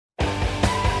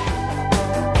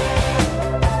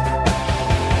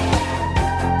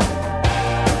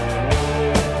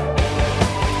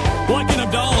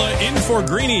for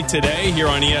Greeny today here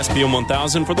on ESPN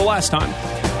 1000 for the last time.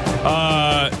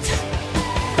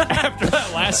 After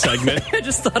that last segment. I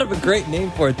just thought of a great name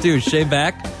for it, too. Shay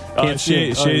back.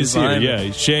 Shay's here,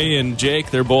 yeah. Shay and Jake,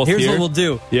 they're both here. Here's what we'll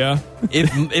do. Yeah?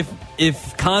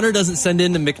 If Connor doesn't send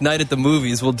in to McKnight at the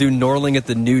movies, we'll do Norling at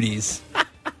the nudies.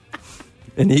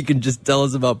 And he can just tell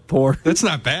us about porn. That's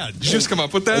not bad. Did you just come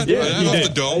up with that? Yeah, Right off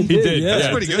the dome? He did. That's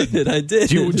Yeah. pretty good. I did.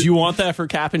 Do you want that for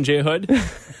Cap and J Hood?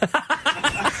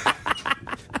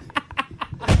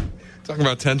 Talking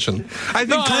about tension. I think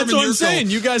No, Carmen that's what I'm Yurko, saying.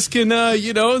 You guys can,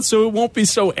 so it won't be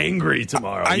so angry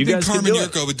tomorrow. I you think guys can Carmen do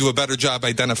it. Yurko would do a better job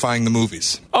identifying the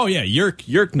movies. Oh, yeah,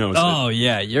 Yerk knows Oh, it.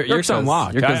 yeah. Yerk's on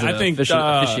lock. I think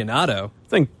aficionado. I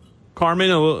think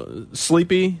Carmen, a little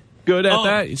sleepy, good at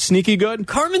that? Sneaky good?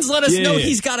 Carmen's let us know Yeah.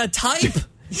 he's got a type.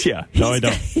 Yeah, no, I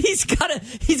don't. He's got a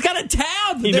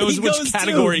tab. He that knows which goes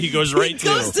category to. he goes right He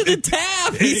goes to the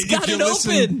tab. He's got it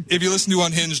open. If you listen to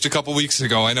Unhinged a couple weeks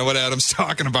ago, I know what Adam's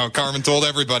talking about. Carmen told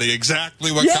everybody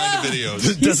exactly what kind of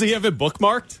videos. Does he have it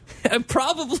bookmarked?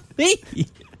 Probably.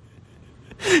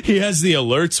 He has the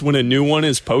alerts when a new one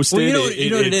is posted. Well, you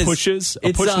know what it is? Pushes a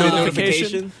It's, push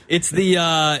notification. It's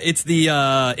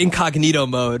the incognito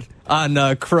mode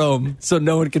on Chrome, so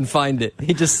no one can find it.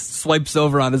 He just swipes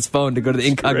over on his phone to go to the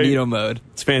incognito mode.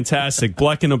 It's fantastic.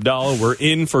 Bleck and Abdallah, we're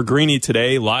in for Greeny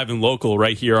today, live and local,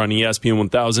 right here on ESPN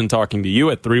 1000, talking to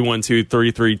you at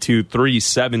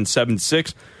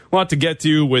 312-332-3776. A lot to get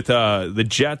to with the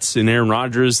Jets and Aaron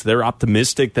Rodgers. They're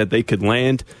optimistic that they could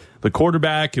land the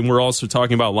quarterback, and we're also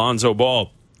talking about Lonzo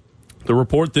Ball. The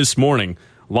report this morning,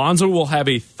 Lonzo will have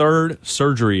a third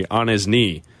surgery on his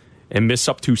knee and miss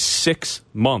up to 6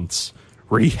 months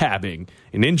rehabbing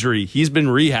an injury he's been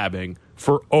rehabbing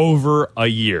for over a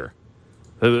year.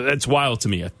 That's wild to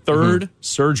me. A third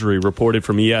surgery reported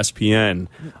from ESPN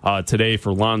today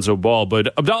for Lonzo Ball.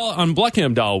 But Abdallah, on Bleck and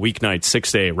Abdallah, weeknight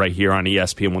 6 to 8, right here on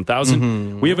ESPN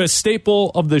 1000. We have a staple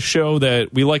of the show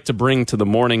that we like to bring to the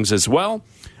mornings as well.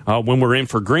 When we're in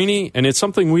for Greeny, and it's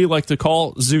something we like to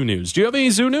call Zoo News. Do you have any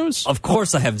Zoo News? Of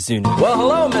course I have Zoo News. Well,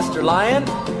 hello, Mr. Lion.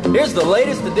 Here's the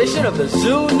latest edition of the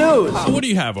Zoo News. What do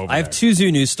you have over there? I have two Zoo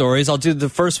News stories. I'll do the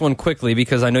first one quickly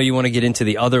because I know you want to get into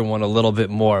the other one a little bit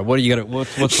more. What do you got?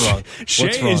 What's wrong?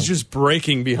 Shay is just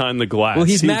breaking behind the glass. Well,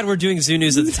 he's mad we're doing Zoo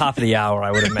News at the top of the hour,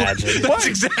 I would imagine. That's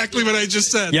exactly what I just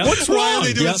said. Yep. What's wrong? Are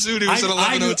they doing Yep. Zoo News at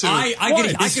 11:02?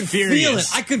 I can feel it.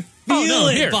 I could feel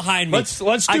it here. behind me. Let's do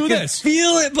I could this.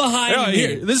 feel it behind Yeah, me.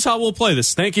 here. This is how we'll play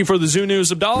this. Thank you for the Zoo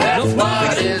News, Abdallah. I have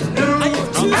two stories.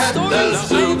 I have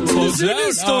two Close Zoo it out.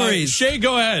 News stories. Shay,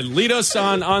 go ahead. Lead us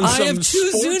on I some have two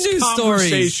sports Zoo News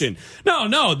conversation.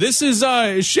 No, this is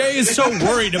Shay is so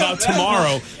worried about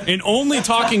tomorrow and only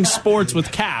talking sports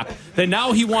with Cap that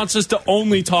now he wants us to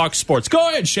only talk sports. Go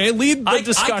ahead, Shay. Lead the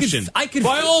discussion. I could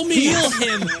by all means. feel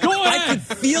him. Go ahead. I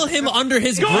could feel him under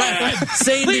his Go breath ahead.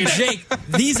 saying Lead to it. Jake,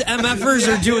 "These MFers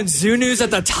are doing Zoo News at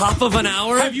the top of an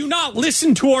hour." Have you not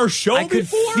listened to our show I could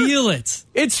before? feel it.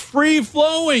 It's free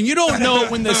flowing. You don't know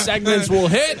when the segments will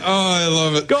hit. Oh, I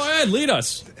love it. Go ahead, lead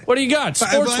us. What do you got,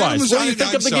 sports-wise? What do you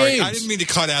think of the sorry. games? I didn't mean to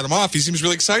cut Adam off. He seems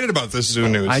really excited about this Zoo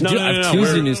News. I No, do. no, I no, have two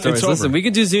we're- Zoo News stories. it's over. Listen, we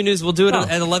can do Zoo News. We'll do it No.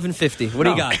 at 11:50. What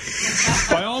do you got?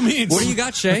 By all means. What do you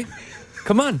got, Shay?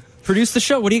 Come on, produce the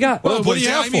show. What do you got? What do you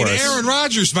have I mean, for us? Aaron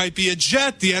Rodgers might be a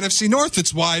Jet. The NFC North,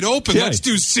 it's wide open. Yeah. Let's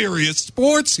do serious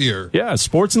sports here. Yeah,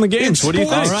 sports in the games. It's What do you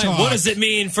think? sports. All right, what does it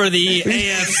mean for the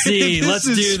AFC? This Let's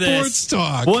is do this. sports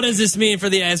talk. What does this mean for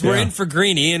the AFC? We're Yeah. in for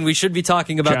Greeny, and we should be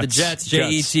talking about Jets. the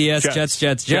Jets.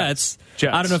 Jets. Jets.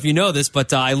 I don't know if you know this,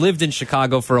 but I lived in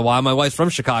Chicago for a while. My wife's from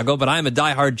Chicago, but I am a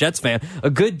diehard Jets fan.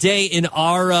 A good day in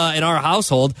our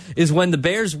household is when the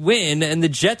Bears win and the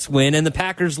Jets win and the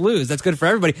Packers lose. That's good for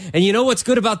everybody. And you know what's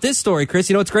good about this story, Chris?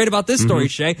 You know what's great about this story,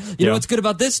 Shay? You know what's good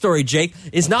about this story, Jake?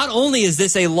 Is not only is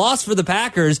this a loss for the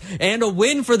Packers and a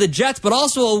win for the Jets, but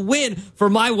also a win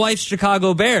for my wife's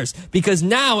Chicago Bears. Because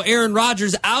now Aaron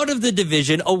Rodgers out of the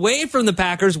division, away from the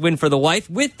Packers, win for the wife.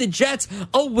 With the Jets,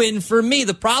 a win for me.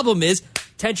 The problem is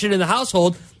tension in the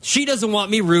household. She doesn't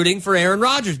want me rooting for Aaron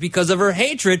Rodgers because of her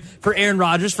hatred for Aaron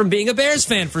Rodgers from being a Bears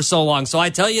fan for so long. So I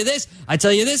tell you this,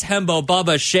 Hembo,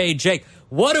 Bubba, Shay, Jake,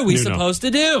 what are we supposed to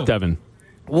do? Devin.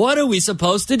 What are we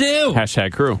supposed to do?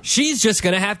 Hashtag crew. She's just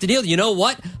going to have to deal. You know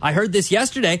what? I heard this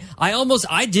yesterday. I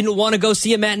didn't want to go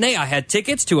see a matinee. I had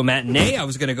tickets to a matinee. I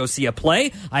was going to go see a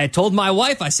play. I had told my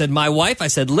wife, I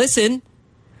said, listen,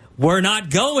 we're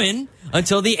not going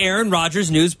until the Aaron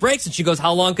Rodgers news breaks. And she goes,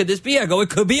 how long could this be? I go, it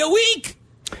could be a week.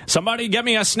 Somebody get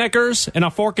me a Snickers and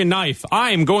a fork and knife.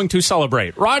 I am going to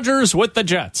celebrate. Rodgers with the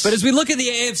Jets. But as we look at the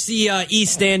AFC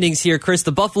East standings here, Chris,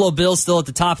 the Buffalo Bills still at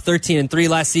the top, 13-3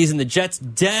 last season. The Jets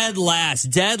dead last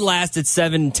at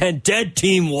 7-10, dead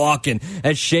team walking,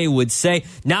 as Shea would say.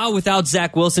 Now without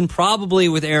Zach Wilson, probably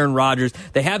with Aaron Rodgers.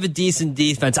 They have a decent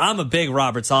defense. I'm a big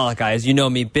Robert Saleh guy, as you know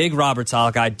me, big Robert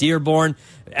Saleh guy. Dearborn,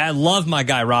 I love my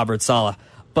guy Robert Saleh.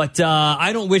 But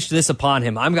I don't wish this upon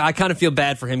him. I kind of feel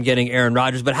bad for him getting Aaron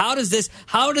Rodgers. But how does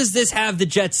this have the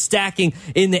Jets stacking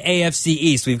in the AFC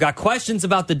East? We've got questions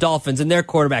about the Dolphins and their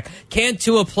quarterback. Can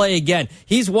Tua play again?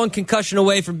 He's one concussion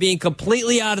away from being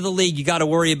completely out of the league. You got to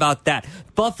worry about that.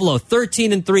 Buffalo,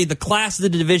 13-3, the class of the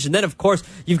division. Then, of course,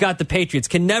 you've got the Patriots.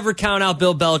 Can never count out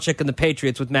Bill Belichick and the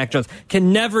Patriots with Mac Jones.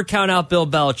 Can never count out Bill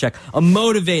Belichick. A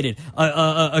motivated,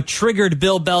 a triggered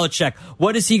Bill Belichick.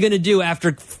 What is he going to do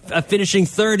after finishing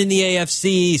third in the AFC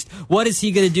East? What is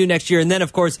he going to do next year? And then,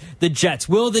 of course, the Jets.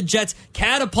 Will the Jets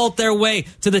catapult their way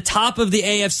to the top of the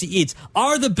AFC East?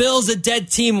 Are the Bills a dead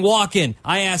team walking?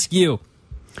 I ask you.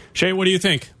 Shay, what do you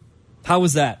think? How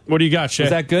was that? What do you got, Shay? Was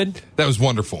that good? That was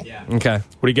wonderful. Yeah. Okay.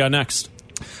 What do you got next?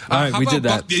 All right, we did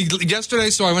that.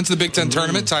 Yesterday, so I went to the Big Ten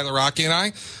tournament, Tyler Rocky and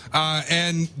I,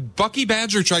 and Bucky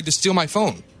Badger tried to steal my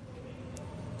phone.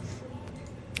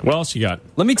 What else you got?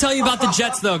 Let me tell you about the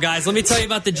Jets, though, guys. Let me tell you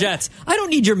about the Jets. I don't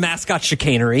need your mascot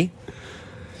chicanery.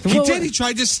 He did. He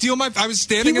tried to steal my... I was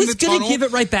standing in the tunnel. He was going to give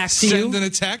it right back to you. Sending a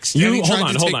text, and he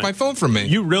tried to take my phone from me.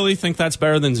 You really think that's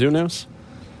better than Zunos?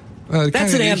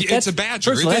 It's a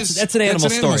badger. That's an animal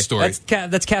story.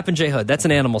 That's Cap and J Hood. That's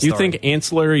an animal story. You think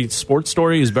Ancillary Sports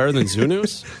Story is better than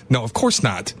Zunos? No, of course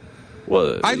not.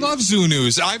 Well, I love Zoo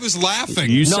News. I was laughing.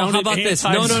 How about this?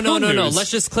 No. Let's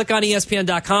just click on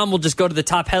ESPN.com. We'll just go to the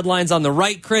top headlines on the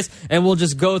right, Chris, and we'll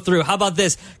just go through. How about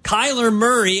this? Kyler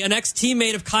Murray, an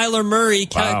ex-teammate of Kyler Murray,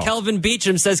 Kelvin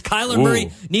Beachum, says Kyler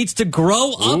Murray needs to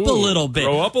grow up a little bit.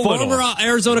 Former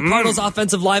Arizona Cardinals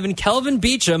offensive lineman Kelvin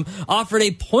Beachum offered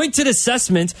a pointed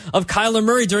assessment of Kyler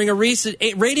Murray during a recent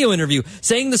radio interview,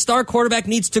 saying the star quarterback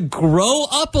needs to grow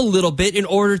up a little bit in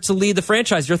order to lead the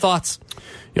franchise. Your thoughts?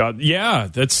 Yeah,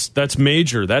 that's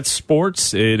major. That's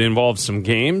sports. It involves some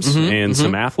games and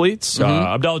some athletes.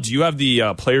 Abdel, do you have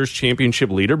the Players Championship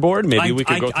leaderboard? Maybe we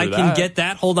could go through that. I can get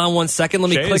that. Hold on one second. Let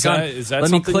me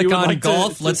click on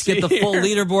golf. Let's get the full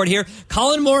leaderboard here.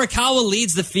 Colin Morikawa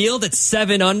leads the field at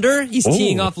 7 under. He's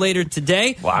teeing off later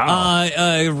today. Wow.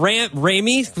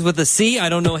 Ramey with a C. I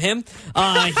don't know him.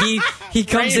 He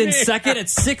comes in second at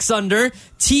 6 under.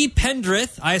 T.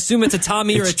 Pendrith. I assume it's a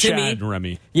Tommy or a Timmy. Chad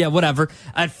Remy. Yeah, whatever.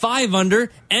 At 5 under.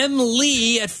 M.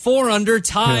 Lee at 4 under,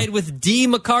 tied with D.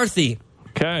 McCarthy.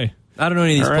 Okay. I don't know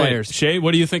any of these players. Shay,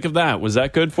 what do you think of that? Was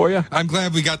that good for you? I'm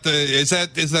glad we got the... Is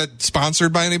that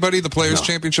sponsored by anybody, the Players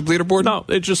Championship leaderboard? No,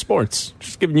 it's just sports.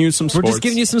 Just giving you some sports. We're just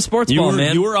giving you some sports ball,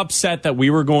 man. You were upset that we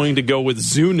were going to go with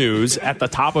Zoo News at the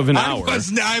top of an hour. I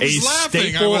was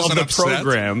laughing. Staple of the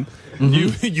program.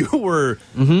 You were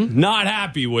not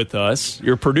happy with us.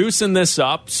 You're producing this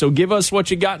up, so give us what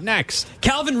you got next.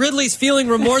 Calvin Ridley's feeling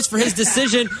remorse for his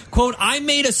decision. Quote, I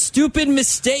made a stupid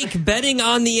mistake betting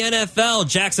on the NFL.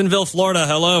 Jacksonville, Florida,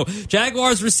 hello.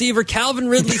 Jaguars receiver Calvin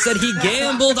Ridley said he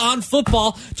gambled on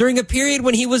football during a period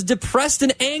when he was depressed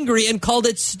and angry and called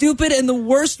it stupid and the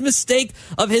worst mistake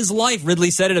of his life. Ridley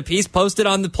said in a piece posted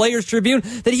on the Players Tribune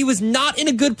that he was not in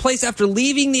a good place after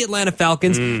leaving the Atlanta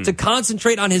Falcons to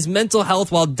concentrate on his mental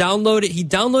health while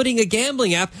downloading a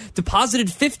gambling app, deposited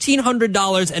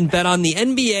 $1,500 and bet on the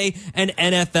NBA and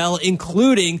NFL,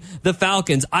 including the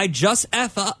Falcons. I just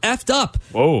effed up.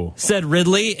 Whoa. Said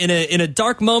Ridley in a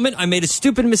dark moment. I made a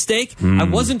stupid mistake. I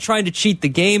wasn't trying to cheat the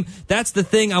game. That's the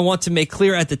thing I want to make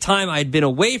clear. At the time, I had been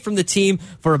away from the team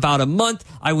for about a month.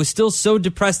 I was still so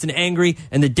depressed and angry,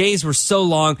 and the days were so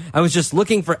long. I was just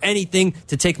looking for anything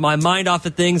to take my mind off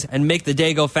of things and make the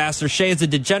day go faster. Shay, as a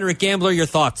degenerate gambler, your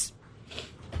thoughts?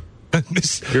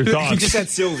 Your thoughts. You just had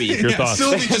Sylvie. Your thoughts.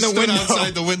 Sylvie just stood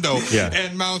outside the window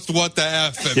and mouthed, what the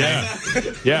F?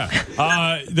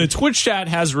 The Twitch chat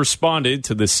has responded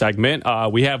to this segment.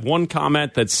 We have one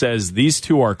comment that says, these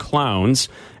two are clowns.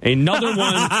 Another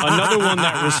one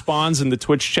that responds in the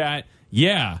Twitch chat,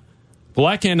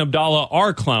 Black and Abdallah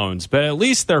are clowns, but at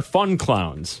least they're fun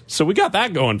clowns. So we got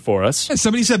that going for us.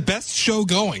 Somebody said best show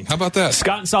going. How about that?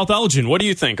 Scott in South Elgin, what do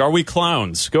you think? Are we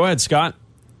clowns? Go ahead, Scott.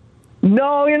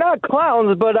 No, you're not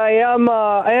clowns, but I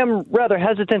am rather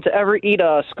hesitant to ever eat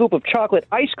a scoop of chocolate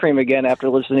ice cream again after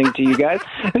listening to you guys.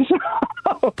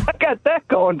 So I got that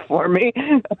going for me.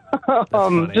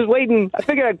 Just waiting. I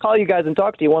figured I'd call you guys and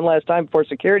talk to you one last time before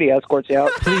security escorts you out.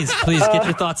 Please get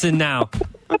your thoughts in now.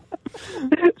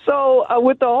 So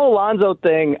with the whole Lonzo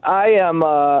thing,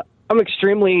 I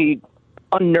extremely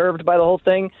unnerved by the whole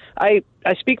thing. I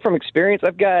speak from experience.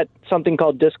 I've got something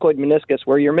called discoid meniscus,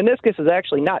 where your meniscus is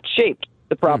actually not shaped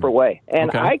the proper way. And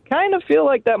Okay. I kind of feel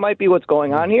like that might be what's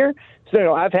going on here.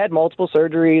 So, I've had multiple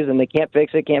surgeries, and they can't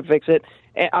fix it.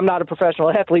 And I'm not a professional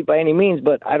athlete by any means,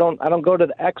 but I don't go to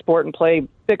the export and play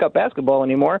pickup basketball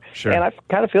anymore. Sure. And I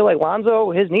kind of feel like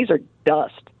Lonzo, his knees are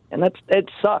dust. And it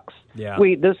sucks. Yeah.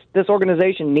 This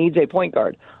organization needs a point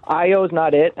guard. Io's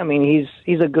not it. I mean,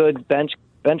 he's a good bench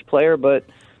player, but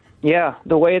yeah,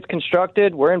 the way it's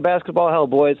constructed, we're in basketball hell,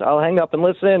 boys. I'll hang up and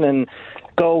listen and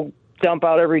go dump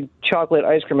out every chocolate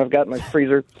ice cream I've got in my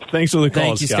freezer. Thanks for the call,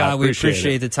 Thank you, Scott. We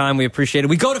appreciate it. the time. We appreciate it.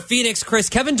 We go to Phoenix, Chris.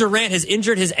 Kevin Durant has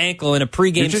injured his ankle in a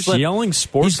pregame You're just slip. yelling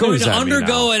sports He's going news to at me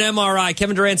undergo now. an MRI.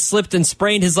 Kevin Durant slipped and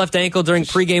sprained his left ankle during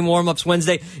pregame warm-ups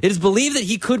Wednesday. It is believed that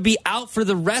he could be out for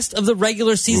the rest of the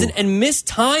regular season and miss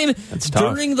time tough.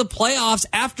 during the playoffs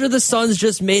after the Suns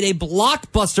just made a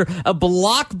blockbuster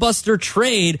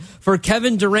trade for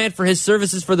Kevin Durant for his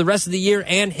services for the rest of the year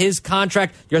and his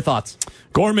contract. Your thoughts?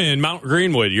 Gorman, Mount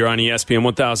Greenwood, you're on ESPN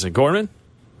 1000. Gorman?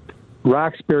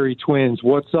 Roxbury Twins,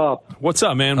 what's up? What's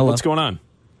up, man? Hello. What's going on?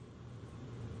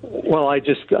 Well, I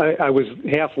was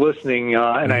half listening,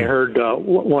 and I heard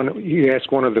you asked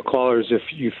one of the callers if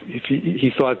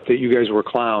he thought that you guys were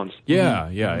clowns. Yeah,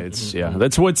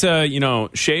 That's what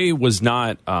Shay was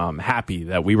not happy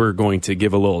that we were going to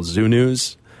give a little zoo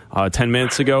news 10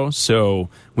 minutes ago. So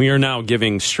we are now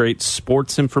giving straight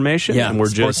sports information. Yeah, and we're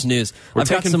sports news. We're I've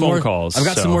got taking some phone more calls. I've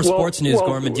got some more sports news, well,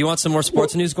 Gorman. Do you want some more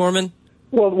sports news, Gorman?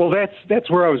 Well, that's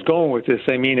where I was going with this.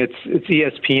 I mean, it's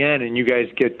ESPN, and you guys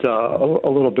get a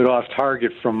little bit off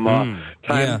target from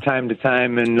time to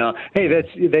time. And hey,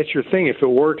 that's your thing. If it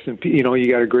works, and you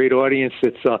got a great audience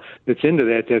that's into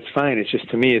that, that's fine. It's just,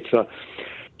 to me, it's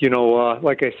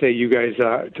like I say, you guys,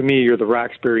 to me, you're the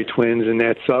Roxbury Twins, and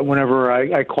that's whenever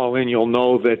I call in, you'll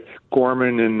know that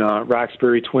Gorman and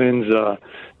Roxbury Twins.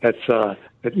 That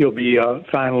you'll be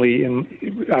finally,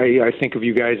 I think of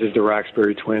you guys as the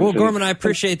Roxbury Twins. Well, Gorman, I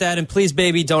appreciate that, and please,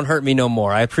 baby, don't hurt me no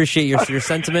more. I appreciate your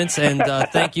sentiments, and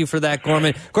thank you for that,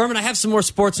 Gorman. Gorman, I have some more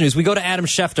sports news. We go to Adam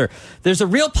Schefter. There's a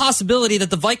real possibility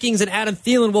that the Vikings and Adam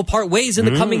Thielen will part ways in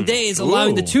the coming days,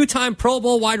 allowing the two-time Pro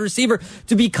Bowl wide receiver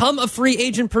to become a free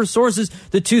agent per sources.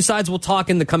 The two sides will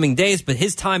talk in the coming days, but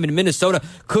his time in Minnesota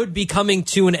could be coming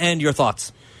to an end. Your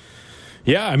thoughts?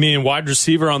 Yeah, I mean, wide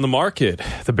receiver on the market.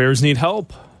 The Bears need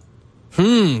help.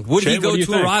 Would Shay, he go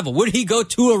to a rival? Would he go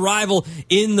to a rival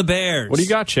in the Bears? What do you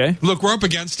got, Shay? Look, we're up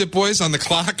against it, boys, on the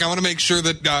clock. I want to make sure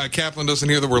that Kaplan doesn't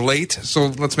hear that we're late, so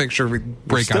let's make sure we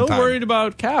break Still on time. worried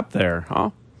about Cap there, huh?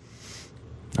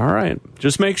 All right.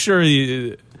 Just make sure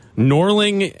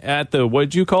Norling at the,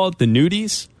 what'd you call it, the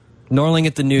nudies? Norling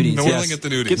at the nudies. Norling yes. at the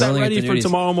nudies. Get that Norling at ready the for nudies.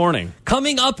 tomorrow morning.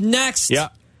 Coming up next. Yeah.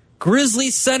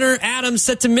 Grizzlies center Adams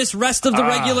set to miss rest of the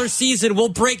regular season. We'll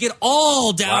break it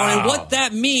all down and what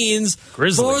that means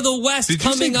Grizzly. for the West Did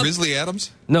you say coming up. Grizzly Adams?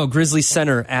 No, Grizzlies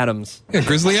center Adams. Yeah,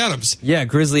 Grizzly Adams. Yeah,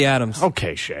 Grizzly Adams.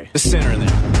 Okay, Shay. The center in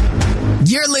there.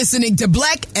 You're listening to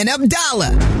Black and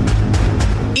Abdallah,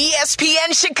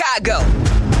 ESPN Chicago.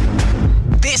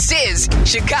 This is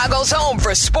Chicago's home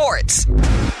for sports.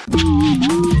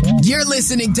 You're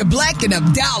listening to Black and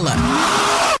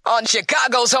Abdallah on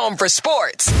Chicago's home for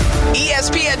sports,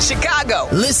 ESPN Chicago.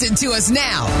 Listen to us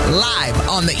now, live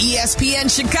on the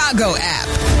ESPN Chicago app.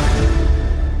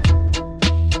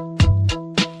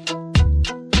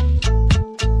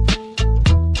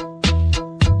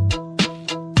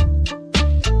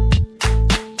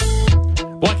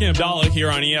 Black and Abdallah here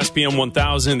on ESPN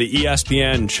 1000, the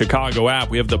ESPN Chicago app.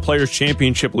 We have the Players'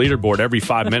 Championship leaderboard every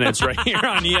 5 minutes right here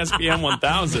on ESPN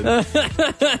 1000.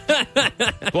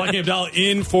 Black and Abdallah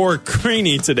in for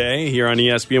Craney today here on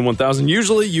ESPN 1000.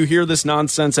 Usually you hear this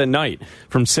nonsense at night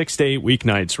from 6 to 8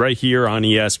 weeknights right here on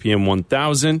ESPN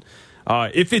 1000.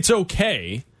 If it's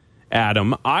okay,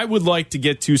 Adam, I would like to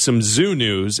get to some zoo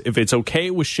news, if it's okay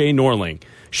with Shay Norling.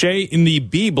 Shay, in the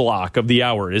B block of the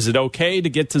hour, is it okay to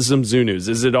get to some zoo news?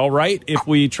 Is it all right if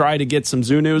we try to get some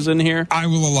zoo news in here? I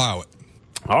will allow it.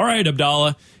 All right,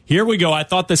 Abdallah. Here we go. I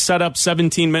thought the setup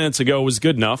 17 minutes ago was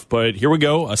good enough, but here we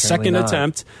go. A second not.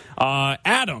 attempt.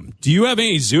 Adam, do you have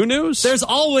any zoo news? There's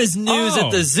always news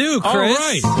at the zoo, Chris. All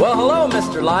right. Well, hello,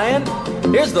 Mr. Lion.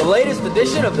 Here's the latest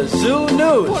edition of the Zoo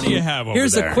News. What do you have over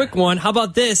Here's there? a quick one. How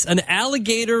about this? An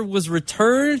alligator was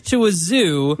returned to a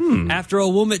zoo after a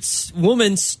woman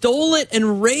stole it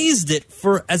and raised it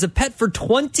as a pet for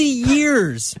 20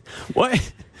 years.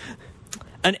 What?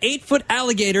 An 8-foot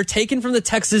alligator taken from the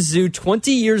Texas Zoo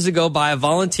 20 years ago by a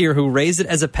volunteer who raised it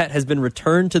as a pet has been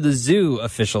returned to the zoo,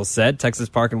 officials said. Texas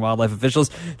Park and Wildlife officials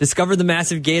discovered the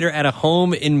massive gator at a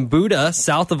home in Buda,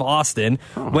 south of Austin,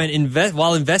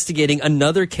 while investigating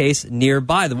another case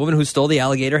nearby. The woman who stole the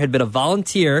alligator had been a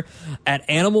volunteer at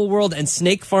Animal World and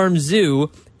Snake Farm Zoo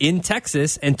in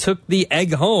Texas and took the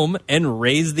egg home and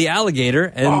raised the alligator,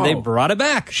 and they brought it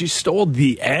back. She stole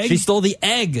the egg? She stole the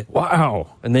egg.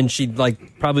 Wow. And then she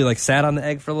probably sat on the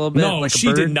egg for a little bit. No, like a she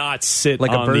bird, did not sit like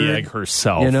on a bird, the egg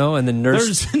herself. and then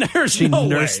nursed. There's she no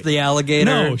nursed way. the alligator.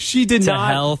 No, she did to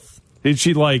not. Health. Did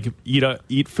she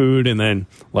eat food and then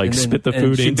spit the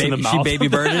food into the mouth? She baby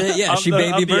birded it. Yeah, she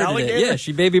baby birded it. Yeah,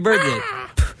 she baby birded it.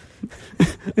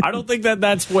 I don't think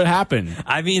that's what happened.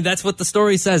 I mean, that's what the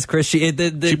story says, Chris. She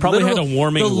probably had a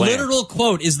warming lamp. The literal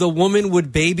quote is the woman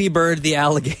would baby bird the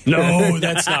alligator. No,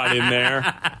 that's not in there.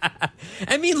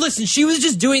 I mean, listen, she was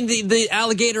just doing the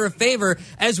alligator a favor,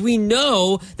 as we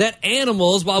know that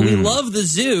animals, while we love the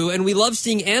zoo and we love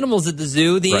seeing animals at the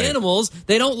zoo, the animals,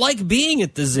 they don't like being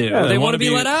at the zoo. Yeah, they want to be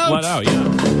let out.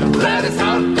 Let us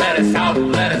out, let us out,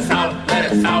 let us out,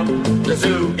 let us out. The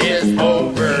zoo is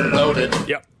overloaded.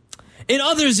 Yep. In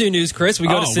other zoo news, Chris, we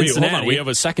go to Cincinnati. Hold on. We have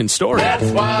a second story. That's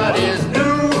what is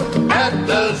new at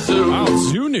the zoo. Wow,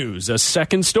 zoo news, a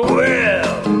second story.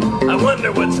 Well, I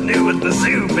wonder what's new at the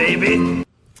zoo, baby.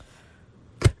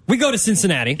 We go to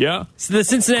Cincinnati. Yeah. So the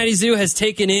Cincinnati Zoo has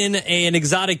taken in an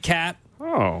exotic cat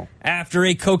after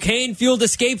a cocaine-fueled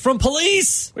escape from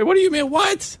police. Wait, what do you mean?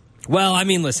 What? Well, I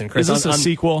mean, listen, Chris. Is this a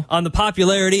sequel? On the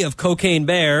popularity of Cocaine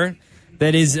Bear,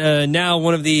 that is now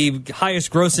one of the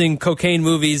highest-grossing cocaine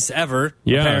movies ever,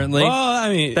 apparently. Well, I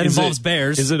mean, that involves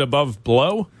bears. Is it above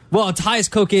Blow? Well, it's the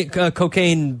highest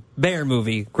cocaine bear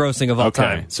movie grossing of all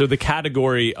time. So the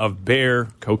category of bear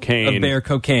cocaine. Of bear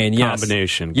cocaine, yes.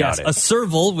 Combination. Yes. Got it. A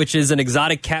serval, which is an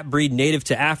exotic cat breed native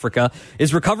to Africa,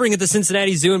 is recovering at the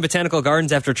Cincinnati Zoo and Botanical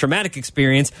Gardens after a traumatic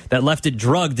experience that left it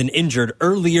drugged and injured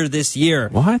earlier this year.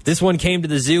 What? This one came to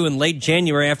the zoo in late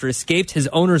January after escaped his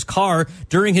owner's car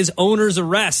during his owner's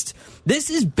arrest. This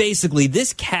is basically,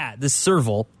 this cat, this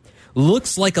serval,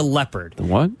 looks like a leopard.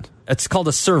 What? It's called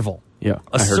a serval. Yeah,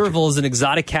 a serval is an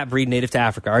exotic cat breed native to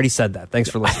Africa. I already said that. Thanks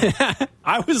for listening.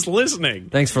 I was listening.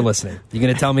 Thanks for listening. You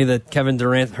going to tell me that Kevin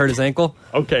Durant hurt his ankle?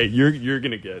 Okay, you're going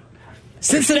to get...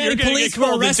 Cincinnati police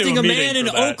were arresting a man in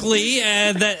Oakley,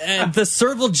 and the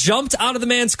serval jumped out of the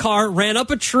man's car, ran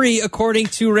up a tree, according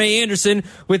to Ray Anderson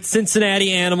with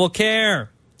Cincinnati Animal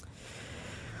Care.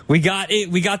 We got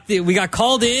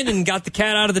called in and got the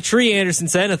cat out of the tree, Anderson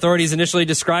said. Authorities initially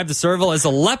described the serval as a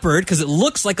leopard because it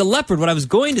looks like a leopard. What I was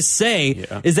going to say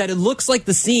is that it looks like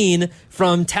the scene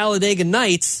from Talladega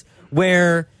Nights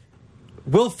where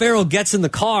Will Ferrell gets in the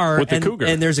car with the cougar.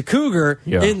 And there's a cougar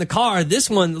in the car. This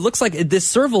one looks like, this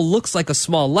serval looks like a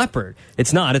small leopard.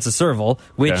 It's not. It's a serval,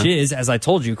 which is, as I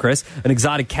told you, Chris, an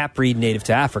exotic cat breed native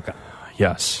to Africa.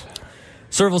 Yes.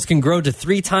 Servals can grow to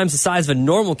 3 times the size of a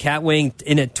normal cat, weighing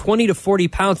in at 20 to 40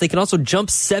 pounds. They can also jump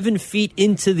 7 feet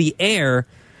into the air.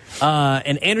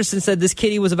 And Anderson said this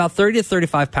kitty was about 30 to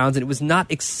 35 pounds, and it was not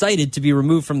excited to be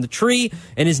removed from the tree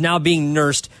and is now being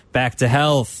nursed back to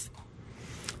health.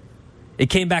 It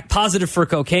came back positive for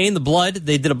cocaine.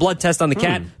 They did a blood test on the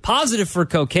cat. Positive for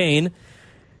cocaine.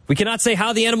 We cannot say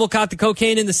how the animal caught the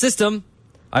cocaine in the system.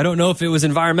 I don't know if it was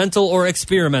environmental or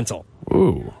experimental.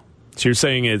 Ooh. So you're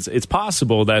saying it's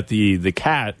possible that the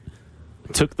cat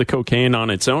took the cocaine on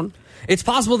its own? It's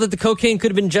possible that the cocaine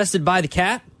could have been ingested by the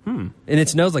cat in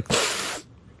its nose, like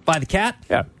by the cat.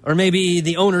 Yeah. Or maybe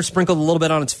the owner sprinkled a little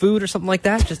bit on its food or something like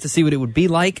that, just to see what it would be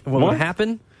like, what would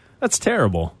happen. That's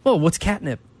terrible. Well, what's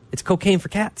catnip? It's cocaine for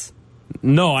cats.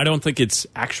 No, I don't think it's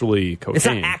actually cocaine. It's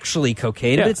not actually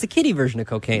cocaine, but it's the kitty version of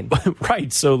cocaine.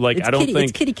 Right. So,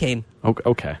 It's kitty cane.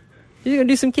 Okay. You're going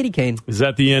to do some kitty cane. Is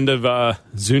that the end of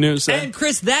Zoo News? And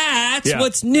Chris, that's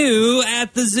what's new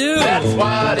at the zoo. That's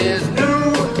what is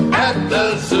new at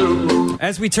the zoo.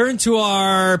 As we turn to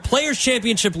our Players'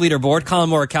 Championship leaderboard,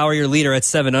 Colin Morikawa, your leader at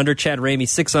 7 under, Chad Ramey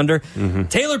 6 under,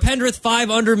 Taylor Pendrith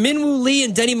 5 under, Minwoo Lee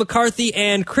and Denny McCarthy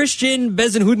and Christian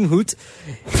Bezenhudenhout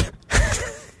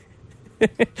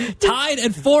tied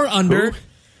at 4 under. Who?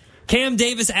 Cam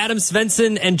Davis, Adam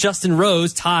Svensson, and Justin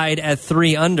Rose tied at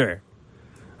 3 under.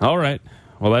 All right.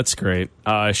 Well, that's great.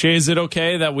 Shay, is it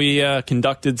okay that we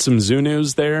conducted some Zoo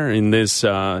News there in this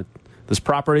this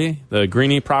property, the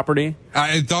Greeny property?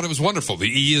 I thought it was wonderful. The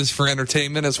E is for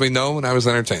entertainment, as we know, and I was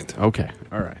entertained. Okay.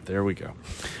 All right. There we go.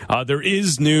 There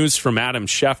is news from Adam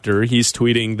Schefter. He's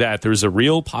tweeting that there's a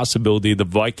real possibility the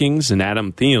Vikings and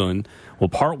Adam Thielen will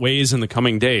part ways in the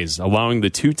coming days, allowing the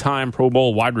two-time Pro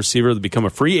Bowl wide receiver to become a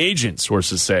free agent,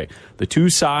 sources say. The two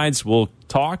sides will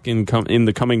talk in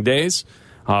the coming days,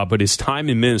 but his time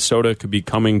in Minnesota could be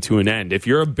coming to an end. If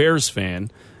you're a Bears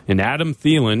fan and Adam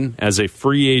Thielen as a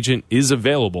free agent is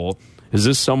available, is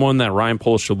this someone that Ryan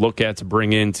Poles should look at to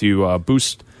bring in to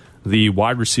boost the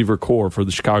wide receiver core for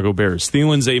the Chicago Bears?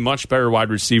 Thielen's a much better wide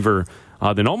receiver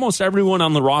than almost everyone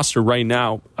on the roster right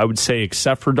now, I would say,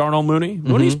 except for Darnell Mooney.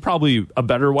 Mooney's probably a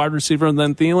better wide receiver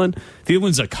than Thielen.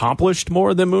 Thielen's accomplished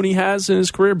more than Mooney has in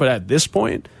his career, but at this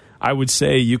point, I would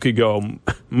say you could go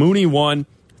Mooney 1,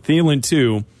 Thielen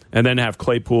 2, and then have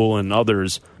Claypool and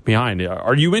others behind.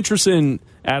 Are you interested in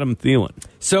Adam Thielen?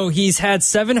 So he's had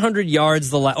 700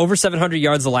 yards, over 700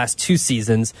 yards the last 2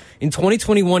 seasons. In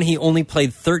 2021, he only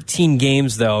played 13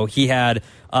 games, though. He had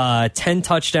 10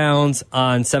 touchdowns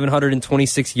on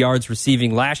 726 yards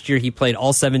receiving. Last year, he played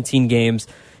all 17 games.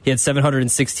 He had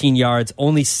 716 yards,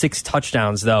 only 6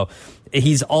 touchdowns, though.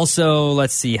 He's also,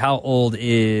 let's see, how old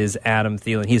is Adam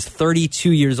Thielen? He's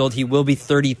 32 years old. He will be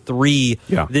 33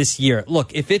 this year.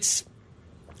 Look, I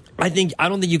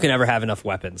don't think you can ever have enough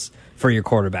weapons for your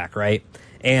quarterback, right?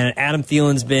 And Adam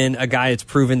Thielen's been a guy that's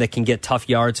proven that can get tough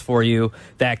yards for you,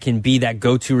 that can be that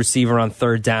go-to receiver on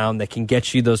third down, that can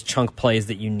get you those chunk plays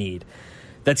that you need.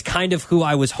 That's kind of who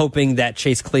I was hoping that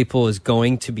Chase Claypool is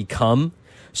going to become.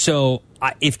 So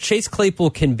if Chase Claypool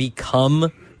can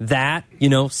become that,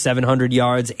 700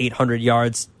 yards, 800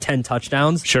 yards, 10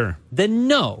 touchdowns, sure, then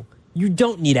no, you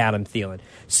don't need Adam Thielen.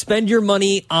 Spend your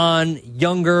money on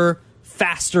younger,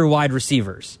 faster wide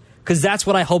receivers, because that's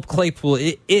what I hope Claypool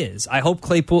is. I hope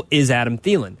Claypool is Adam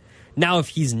Thielen. Now, if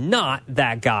he's not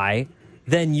that guy,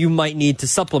 then you might need to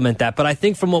supplement that. But I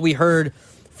think from what we heard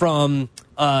from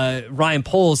Ryan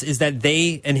Poles is that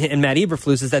they, and Matt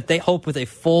Eberflus, is that they hope with a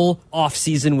full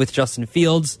offseason with Justin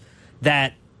Fields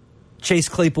that Chase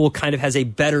Claypool kind of has a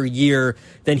better year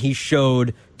than he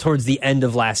showed towards the end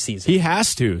of last season. He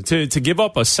has to give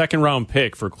up a second-round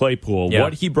pick for Claypool. Yeah.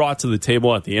 What he brought to the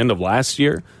table at the end of last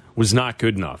year was not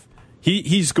good enough.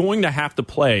 He's going to have to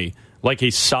play like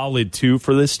a solid 2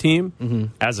 for this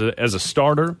team as a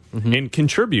starter and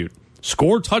contribute,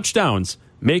 score touchdowns,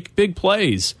 make big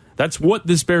plays. That's what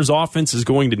this Bears offense is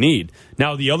going to need.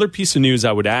 Now, the other piece of news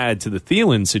I would add to the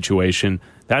Thielen situation,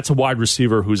 that's a wide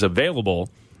receiver who's available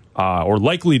or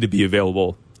likely to be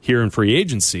available here in free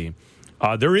agency.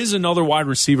 There is another wide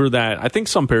receiver that I think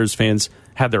some Bears fans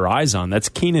had their eyes on. That's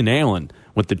Keenan Allen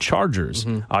with the Chargers.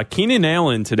 Keenan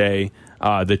Allen today,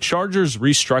 the Chargers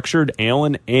restructured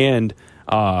Allen and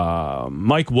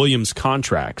Mike Williams'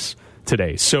 contracts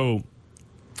today. So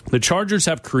the Chargers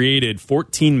have created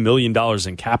 $14 million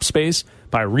in cap space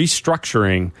by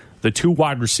restructuring the 2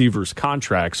 wide receivers'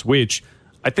 contracts, which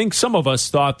I think some of us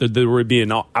thought that there would be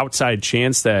an outside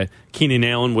chance that Keenan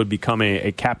Allen would become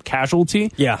a cap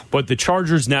casualty. Yeah. But the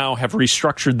Chargers now have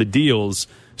restructured the deals,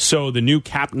 so the new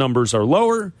cap numbers are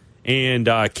lower, and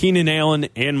Keenan Allen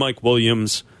and Mike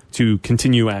Williams to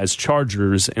continue as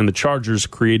Chargers, and the Chargers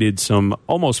created some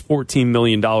almost $14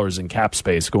 million in cap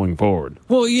space going forward.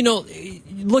 Well,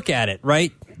 look at it,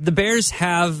 right? The Bears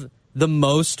have the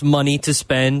most money to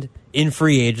spend in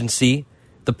free agency.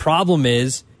 The problem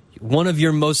is one of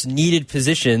your most needed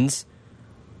positions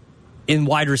in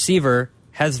wide receiver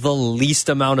has the least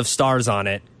amount of stars on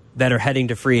it that are heading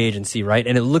to free agency, right?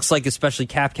 And it looks like especially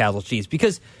cap casualties,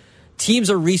 because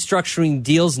teams are restructuring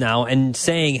deals now and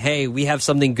saying, hey, we have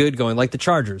something good going, like the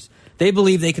Chargers. They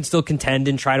believe they can still contend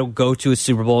and try to go to a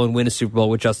Super Bowl and win a Super Bowl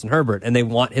with Justin Herbert, and they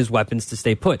want his weapons to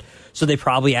stay put. So they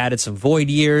probably added some void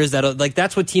years.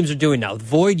 That's what teams are doing now.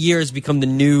 Void years become the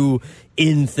new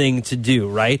in thing to do,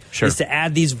 right? Sure. Is to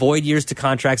add these void years to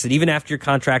contracts that even after your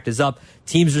contract is up,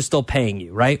 teams are still paying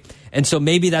you, right? And so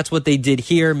maybe that's what they did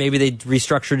here. Maybe they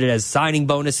restructured it as signing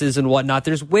bonuses and whatnot.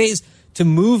 There's ways to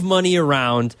move money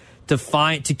around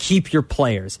to keep your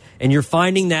players. And you're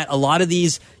finding that a lot of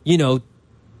these,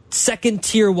 second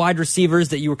tier wide receivers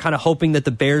that you were kind of hoping that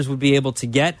the Bears would be able to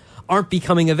get aren't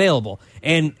becoming available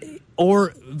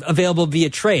or available via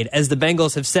trade. As the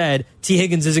Bengals have said, T.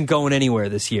 Higgins isn't going anywhere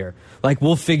this year.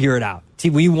 We'll figure it out.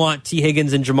 We want T.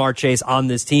 Higgins and Jamar Chase on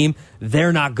this team.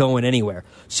 They're not going anywhere.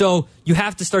 So you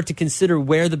have to start to consider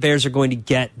where the Bears are going to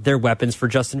get their weapons for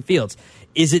Justin Fields.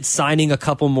 Is it signing a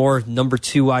couple more number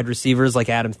 2 wide receivers like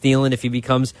Adam Thielen if he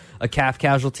becomes a cap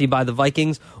casualty by the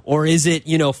Vikings? Or is it,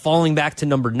 falling back to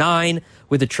number 9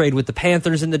 with a trade with the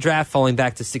Panthers in the draft, falling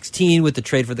back to 16 with the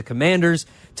trade for the Commanders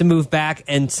to move back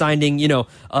and signing,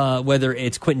 whether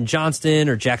it's Quentin Johnston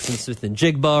or Jackson Smith and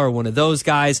Jigba or one of those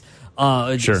guys,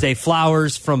 Zay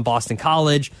Flowers from Boston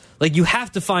College. Like, you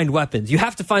have to find weapons. You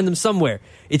have to find them somewhere.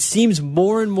 It seems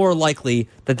more and more likely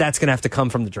that that's going to have to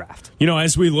come from the draft. You know,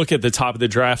 as we look at the top of the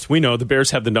draft, we know the Bears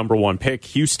have the number 1 pick.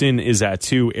 Houston is at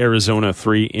 2, Arizona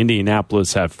 3,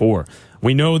 Indianapolis at 4.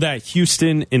 We know that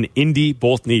Houston and Indy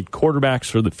both need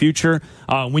quarterbacks for the future.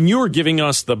 When you were giving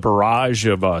us the barrage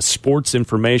of sports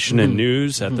information and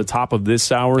news at the top of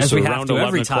this hour, as so we around have to 11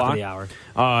 every o'clock, top of the hour,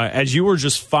 as you were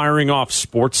just firing off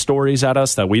sports stories at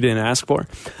us that we didn't ask for,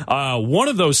 one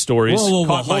of those stories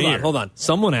caught my ear. Hold on.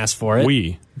 Someone asked for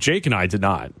it. Jake and I did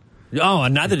not. Oh,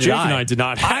 and neither did Jake I. and I did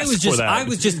not ask for that. I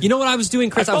was just, you know what I was doing,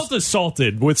 Chris? I felt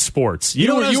assaulted with sports.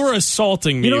 You were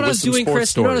assaulting me. You know what I with was some doing, sports Chris?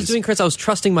 stories. You know what I was doing, Chris? I was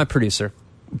trusting my producer.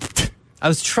 I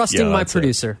was trusting my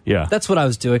producer. Yeah. That's what I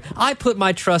was doing. I put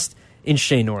my trust in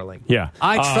Shane Orling. Yeah.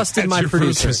 I trusted my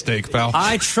producer. Mistake, pal.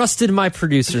 I trusted my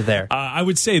producer there. I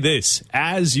would say this.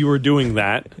 As you were doing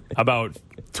that about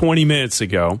 20 minutes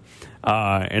ago,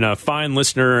 and a fine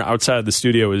listener outside of the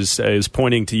studio is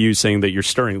pointing to you saying that you're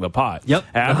stirring the pot. Yep.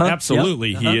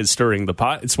 Absolutely, he is stirring the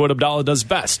pot. It's what Abdallah does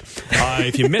best.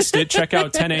 If you missed it, check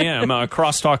out 10 a.m.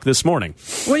 Crosstalk this morning.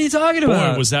 What are you talking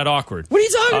about? Boy, was that awkward. What are you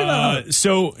talking about?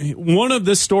 So one of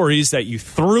the stories that you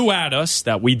threw at us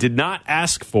that we did not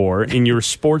ask for in your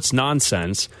sports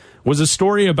nonsense was a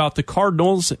story about the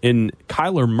Cardinals and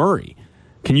Kyler Murray.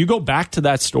 Can you go back to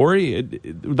that story?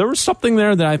 There was something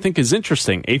there that I think is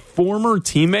interesting. A former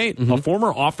teammate, a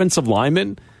former offensive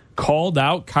lineman, called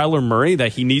out Kyler Murray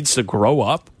that he needs to grow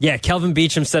up. Yeah, Kelvin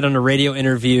Beachum said on a radio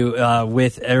interview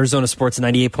with Arizona Sports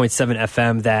 98.7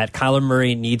 FM that Kyler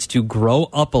Murray needs to grow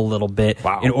up a little bit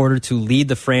in order to lead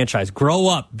the franchise. Grow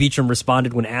up, Beachum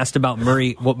responded when asked about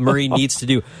Murray, what Murray needs to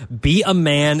do. Be a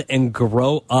man and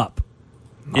grow up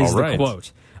is the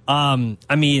quote.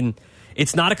 I mean,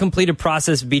 it's not a completed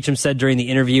process, Beachum said during the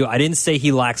interview. I didn't say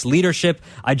he lacks leadership.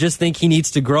 I just think he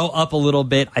needs to grow up a little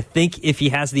bit. I think if he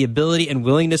has the ability and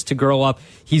willingness to grow up,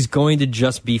 he's going to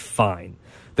just be fine.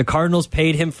 The Cardinals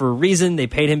paid him for a reason. They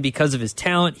paid him because of his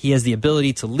talent. He has the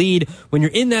ability to lead. When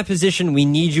you're in that position, we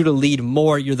need you to lead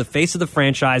more. You're the face of the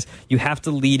franchise. You have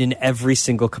to lead in every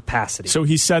single capacity. So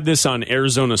he said this on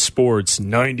Arizona Sports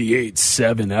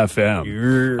 98.7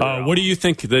 FM. Yeah. What do you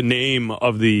think the name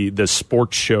of the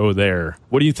sports show there?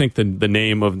 What do you think the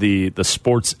name of the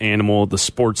sports animal, the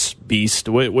sports beast?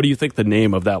 What do you think the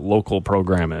name of that local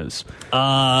program is?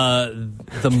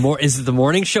 Is it the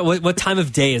morning show? What time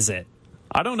of day is it?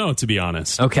 I don't know, to be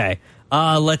honest. Okay.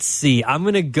 Let's see. I'm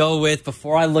going to go with,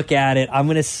 before I look at it, I'm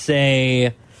going to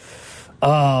say,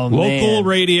 local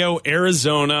radio,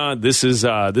 Arizona. This is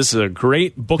a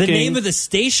great booking. The name of the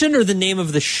station or the name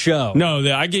of the show? No,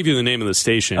 I gave you the name of the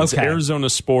station. It's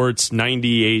Arizona Sports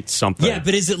 98 something. Yeah,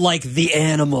 but is it like The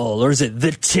Animal, or is it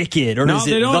The Ticket, or is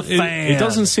it The Fan? It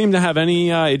doesn't seem to have any.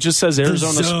 It just says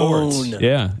Arizona Sports.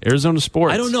 Yeah, Arizona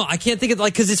Sports. I don't know. I can't think of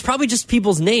because it's probably just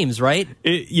people's names, right?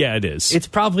 Yeah, it is. It's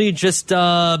probably just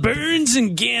Burns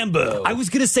and Gambo. I was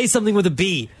gonna say something with a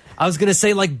B. I was going to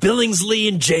say like Billingsley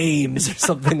and James or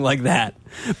something like that.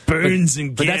 Burns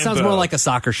and Gambo. But that sounds more like a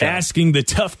soccer show. Asking the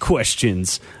tough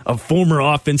questions of former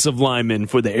offensive linemen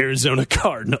for the Arizona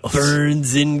Cardinals.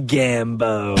 Burns and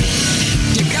Gambo.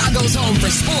 Chicago's home for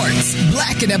sports.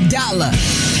 Black and Abdallah.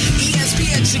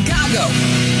 ESPN Chicago.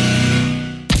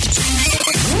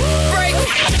 Break.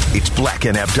 It's Black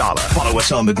and Abdallah. Follow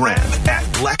us on the gram at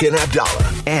Black and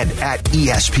Abdallah and at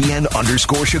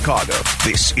ESPN_Chicago.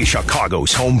 This is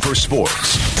Chicago's home for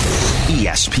sports.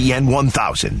 ESPN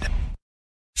 1000.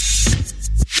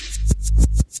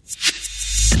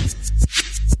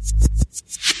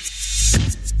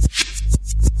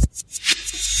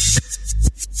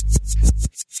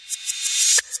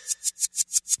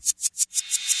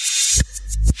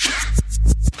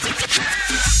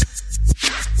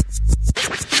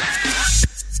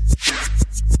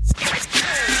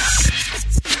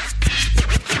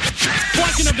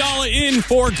 In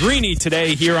for Greeny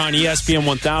today here on ESPN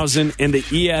 1000 and the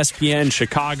ESPN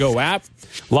Chicago app.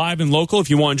 Live and local. If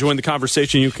you want to join the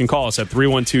conversation, you can call us at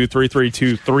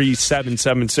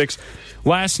 312-332-3776.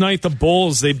 Last night, the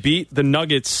Bulls, they beat the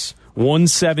Nuggets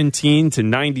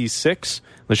 117-96.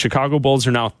 The Chicago Bulls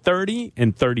are now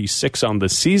 30-36 on the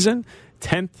season.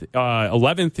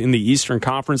 11th in the Eastern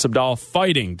Conference. Abdallah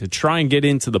fighting to try and get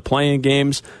into the play-in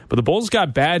games. But the Bulls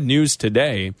got bad news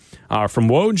today from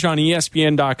Woj on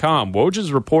ESPN.com. Woj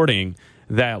is reporting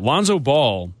that Lonzo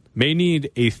Ball may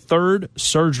need a third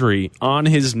surgery on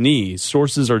his knee,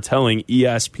 sources are telling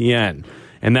ESPN,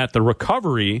 and that the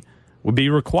recovery would be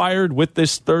required with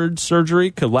this third surgery,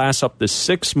 could last up to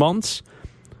 6 months.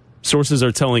 Sources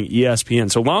are telling ESPN.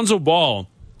 So Lonzo Ball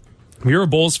If you're a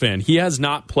Bulls fan, he has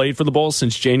not played for the Bulls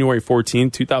since January 14,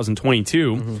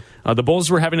 2022. The Bulls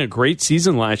were having a great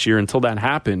season last year until that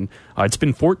happened. It's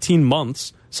been 14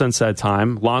 months since that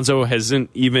time. Lonzo hasn't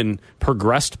even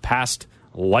progressed past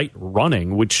light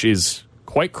running, which is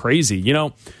quite crazy. You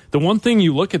know, the one thing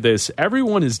you look at this,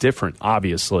 everyone is different,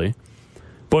 obviously.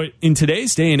 But in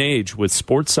today's day and age with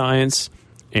sports science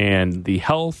and the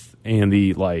health and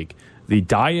the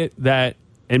diet that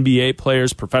NBA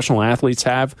players, professional athletes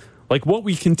have, like what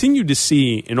we continue to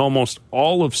see in almost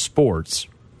all of sports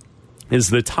is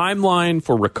the timeline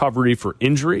for recovery for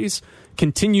injuries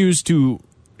continues to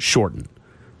shorten.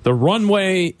 The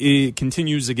runway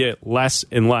continues to get less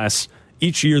and less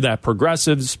each year that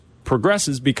progresses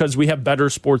because we have better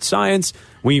sports science.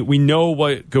 We know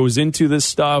what goes into this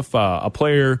stuff. A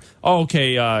player,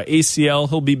 ACL,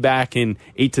 he'll be back in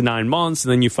 8 to 9 months.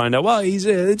 And then you find out,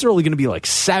 it's really going to be like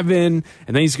 7. And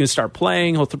then he's going to start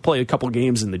playing. He'll play a couple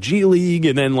games in the G League.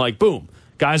 And then, boom,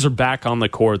 guys are back on the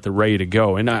court. They're ready to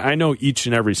go. And I know each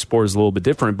and every sport is a little bit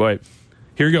different. But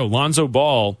here you go. Lonzo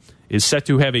Ball is set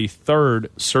to have a 3rd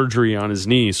surgery on his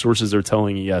knee. Sources are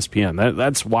telling ESPN.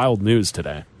 That's wild news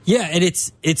today. Yeah, and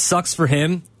it sucks for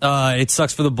him. It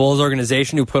sucks for the Bulls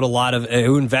organization who put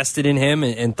who invested in him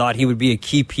and thought he would be a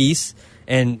key piece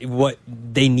and what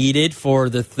they needed for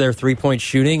their 3-point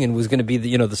shooting and was going to be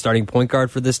the starting point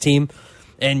guard for this team.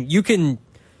 And you can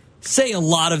say a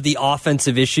lot of the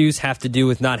offensive issues have to do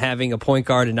with not having a point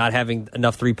guard and not having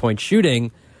enough 3-point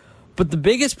shooting. But the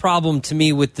biggest problem to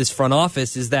me with this front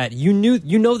office is that you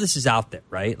know this is out there,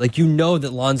 right? Like you know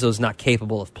that Lonzo's not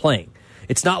capable of playing.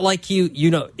 It's not like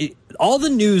all the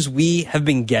news we have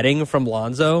been getting from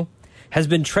Lonzo has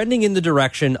been trending in the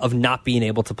direction of not being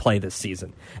able to play this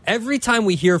season. Every time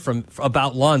we hear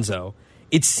about Lonzo,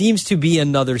 it seems to be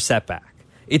another setback.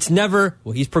 It's never,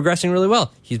 he's progressing really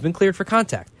well. He's been cleared for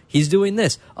contact. He's doing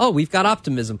this. Oh, we've got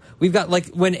optimism. We've got,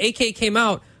 when AK came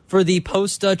out for the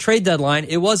post-trade deadline,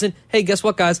 it wasn't, hey, guess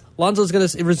what, guys? Lonzo's going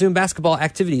to resume basketball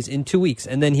activities in 2 weeks,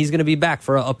 and then he's going to be back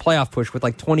for a playoff push with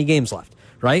 20 games left,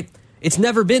 right? It's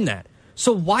never been that.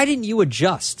 So why didn't you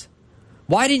adjust?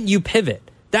 Why didn't you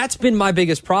pivot? That's been my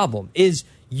biggest problem is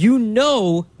you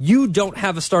don't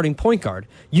have a starting point guard.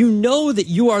 You know that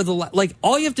you are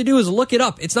all you have to do is look it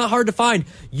up. It's not hard to find.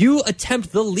 You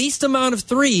attempt the least amount of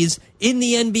threes in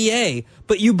the NBA,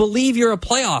 but you believe you're a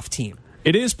playoff team.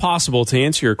 It is possible, to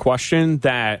answer your question,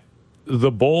 that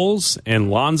the Bulls and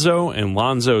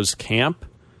Lonzo's camp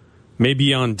may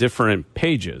be on different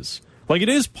pages. It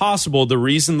is possible the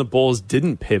reason the Bulls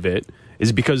didn't pivot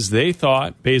is because they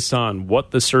thought, based on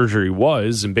what the surgery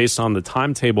was and based on the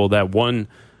timetable that one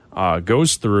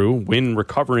goes through when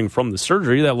recovering from the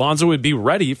surgery, that Lonzo would be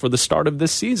ready for the start of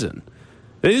this season.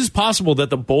 It is possible that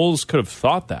the Bulls could have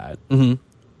thought that. Mm-hmm.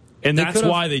 And that's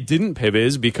why they didn't pivot,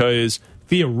 is because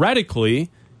theoretically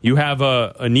you have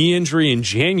a knee injury in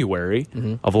January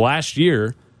of last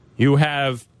year. You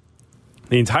have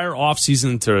the entire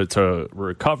offseason to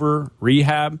recover,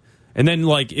 rehab. And then,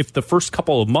 if the first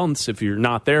couple of months, if you're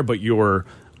not there, but you're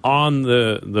on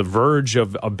the verge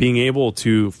of being able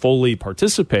to fully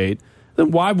participate,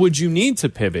 then why would you need to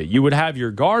pivot? You would have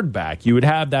your guard back. You would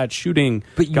have that shooting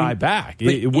guy back.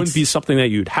 It wouldn't be something that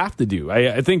you'd have to do.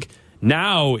 I think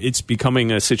now it's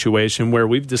becoming a situation where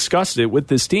we've discussed it with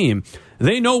this team.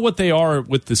 They know what they are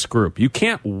with this group. You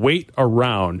can't wait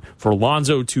around for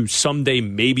Lonzo to someday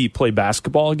maybe play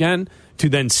basketball again to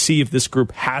then see if this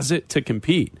group has it to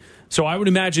compete. So I would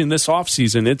imagine this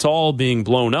offseason, it's all being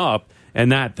blown up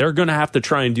and that they're going to have to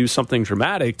try and do something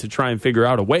dramatic to try and figure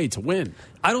out a way to win.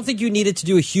 I don't think you needed to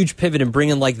do a huge pivot and bring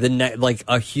in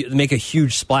make a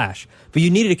huge splash, but you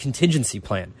needed a contingency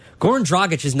plan. Goran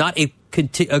Dragic is not a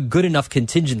good enough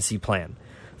contingency plan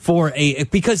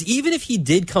because even if he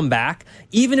did come back,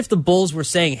 even if the Bulls were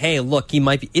saying, "Hey, look,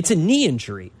 it's a knee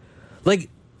injury,"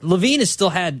 Levine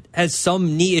has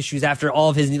some knee issues after all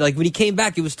of his knee. When he came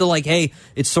back, it was still hey,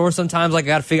 it's sore sometimes. I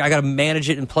got to manage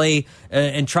it and play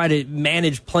and try to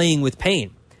manage playing with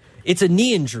pain. It's a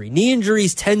knee injury. Knee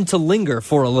injuries tend to linger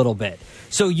for a little bit.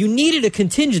 So you needed a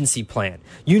contingency plan.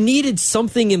 You needed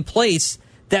something in place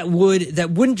that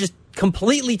wouldn't just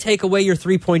completely take away your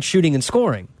 3-point shooting and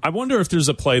scoring. I wonder if there's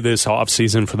a play this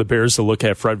offseason for the Bears to look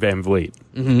at Fred VanVleet.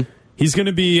 Mm-hmm. He's going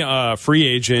to be a free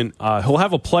agent. He'll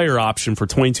have a player option for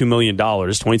 $22 million,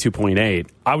 $22.8.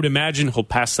 I would imagine he'll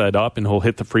pass that up and he'll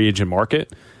hit the free agent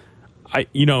market.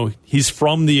 He's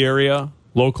from the area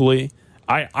locally.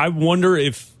 I wonder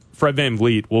if Fred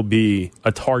VanVleet will be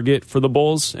a target for the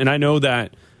Bulls. And I know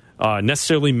that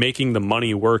necessarily making the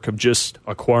money work of just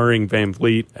acquiring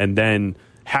VanVleet and then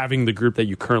having the group that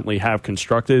you currently have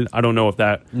constructed. I don't know if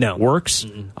that works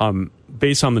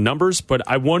based on the numbers, but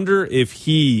I wonder if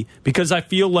because I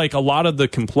feel like a lot of the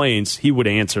complaints, he would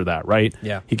answer that, right?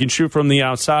 Yeah. He can shoot from the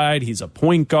outside. He's a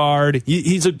point guard.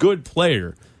 He's a good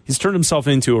player. He's turned himself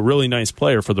into a really nice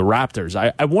player for the Raptors.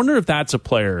 I wonder if that's a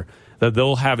player that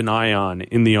they'll have an eye on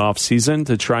in the offseason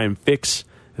to try and fix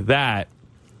that,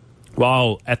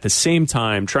 while at the same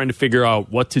time trying to figure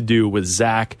out what to do with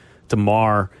Zach,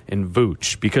 DeMar, and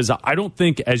Vooch. Because I don't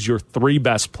think as your three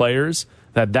best players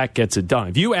that gets it done.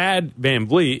 If you add Van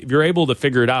Vliet, if you're able to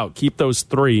figure it out, keep those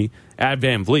three, add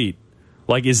Van Vliet,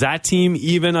 like, is that team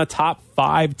even a top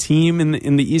 5 team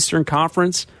in the Eastern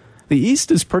Conference? The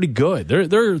East is pretty good.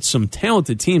 There are some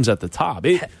talented teams at the top.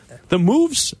 The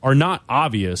moves are not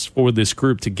obvious for this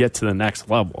group to get to the next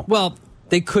level. Well,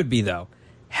 they could be, though.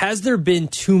 Has there been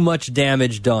too much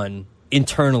damage done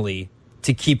internally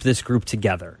to keep this group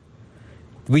together?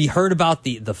 We heard about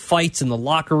the fights in the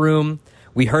locker room.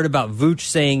 We heard about Vooch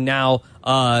saying now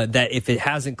that if it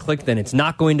hasn't clicked, then it's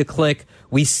not going to click.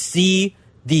 We see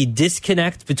the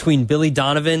disconnect between Billy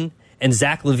Donovan and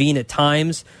Zach LaVine at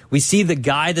times. We see the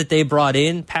guy that they brought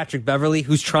in, Patrick Beverley,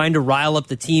 who's trying to rile up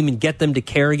the team and get them to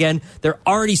care again. They're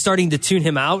already starting to tune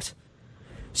him out.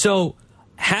 So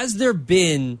has there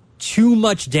been too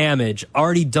much damage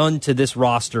already done to this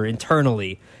roster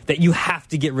internally that you have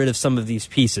to get rid of some of these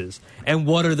pieces? And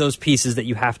what are those pieces that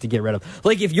you have to get rid of?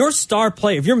 Like, if your star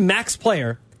player, if your max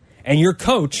player and your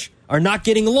coach are not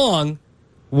getting along,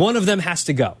 one of them has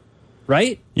to go,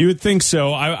 right? You would think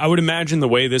so. I would imagine the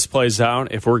way this plays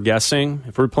out, if we're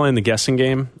playing the guessing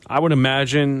game, I would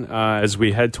imagine as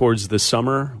we head towards the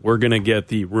summer, we're going to get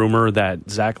the rumor that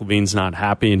Zach LaVine's not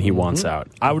happy and he wants out.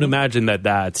 I would imagine that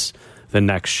that's the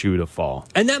next shoe to fall.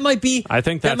 And that might be I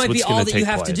think that's that might be all that you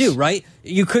have to do, right?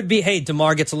 You could be, hey,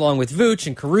 DeMar gets along with Vooch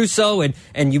and Caruso,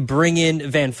 and you bring in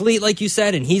Van Vliet, like you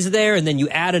said, and he's there, and then you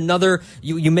add another,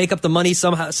 you make up the money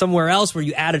somewhere else where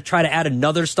you try to add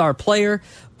another star player,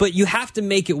 but you have to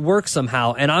make it work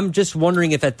somehow. And I'm just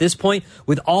wondering if at this point,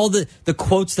 with all the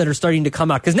quotes that are starting to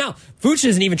come out, because now Vooch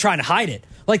isn't even trying to hide it.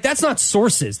 Like, that's not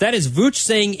sources. That is Vooch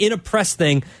saying in a press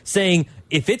thing, saying,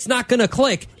 if it's not going to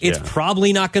click, it's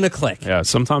probably not going to click. Yeah,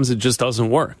 sometimes it just doesn't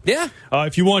work. Yeah.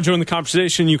 If you want to join the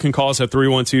conversation, you can call us at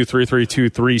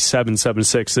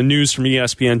 312-332-3776. The news from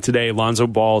ESPN today, Lonzo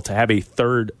Ball to have a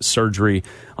third surgery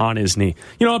on his knee.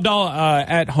 You know, Abdallah,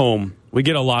 at home, we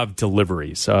get a lot of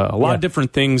deliveries, a lot of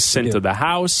different things sent to the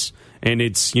house. And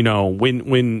it's, you know,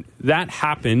 when that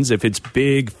happens, if it's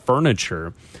big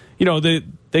furniture, you know,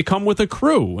 they come with a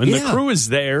crew. And the crew is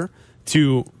there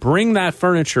to bring that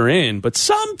furniture in, but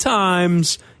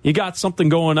sometimes you got something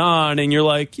going on and you're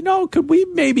like, you know, could we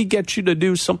maybe get you to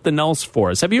do something else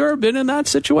for us? Have you ever been in that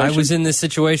situation? I was in this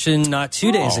situation not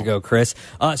 2 days ago, Chris.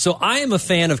 So I am a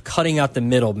fan of cutting out the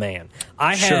middleman.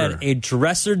 I had a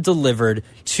dresser delivered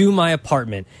to my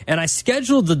apartment, and I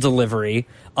scheduled the delivery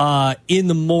in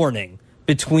the morning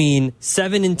between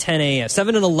 7 and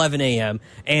 11 a.m.,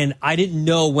 and I didn't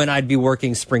know when I'd be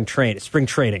working spring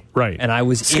trading. Right. And I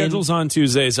was schedules on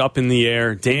Tuesdays up in the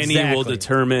air. Danny will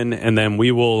determine, and then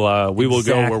we will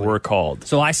go where we're called.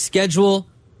 So I schedule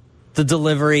the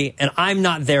delivery, and I'm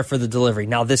not there for the delivery.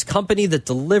 Now, this company that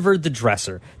delivered the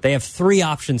dresser, they have 3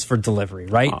 options for delivery,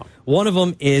 right? Oh. One of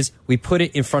them is we put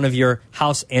it in front of your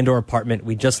house and or apartment.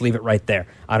 We just leave it right there.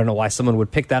 I don't know why someone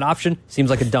would pick that option. Seems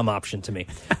like a dumb option to me.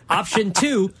 Option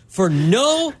 2, for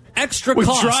no extra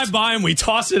cost. We drive by and we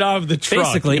toss it out of the truck.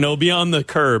 Basically, and it'll be on the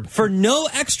curb. For no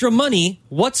extra money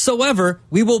whatsoever,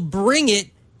 we will bring it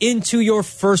into your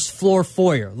first floor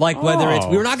foyer. Like whether it's,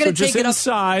 we're not going to take it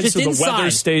inside, just so inside. The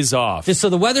weather stays off. Just so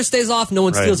the weather stays off, no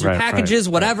one steals your packages,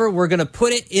 whatever. We're going to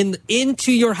put it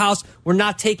into your house. We're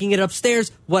not taking it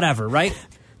upstairs, whatever, right?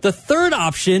 The third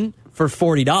option for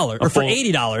 $40 or for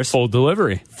 $80. Full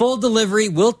delivery. Full delivery.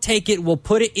 We'll take it. We'll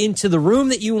put it into the room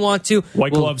that you want to.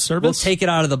 White glove service. We'll take it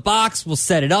out of the box. We'll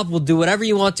set it up. We'll do whatever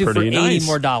you want to for $80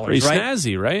 more. Pretty right?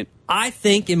 snazzy, right? I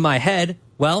think in my head,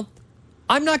 well,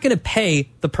 I'm not going to pay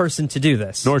the person to do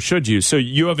this. Nor should you. So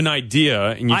you have an idea,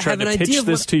 and you try to pitch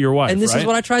this to your wife, and this is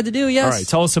what I tried to do, yes. All right,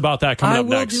 tell us about that coming up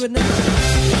next. I will do it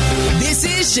next. This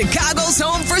is Chicago's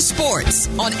home for sports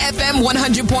on FM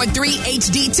 100.3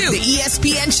 HD2, the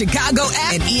ESPN Chicago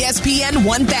app, and ESPN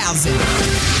 1000.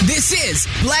 This is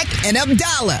Black and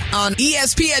Abdallah on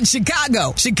ESPN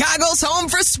Chicago, Chicago's home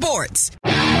for sports.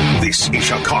 This is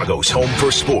Chicago's home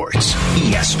for sports,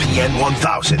 ESPN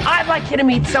 1000. I'd like you to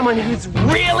meet someone who's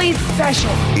really special.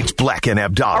 It's Black and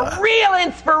Abdallah. A real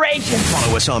inspiration.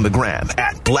 Follow us on the gram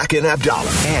at Black and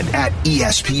Abdallah and at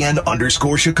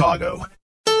ESPN_Chicago.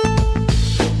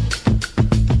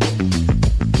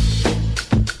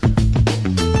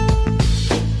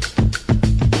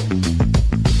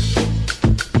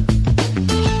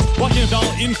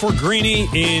 in for Greeny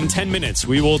in 10 minutes.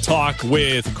 We will talk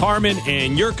with Carmen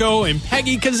and Yurko, and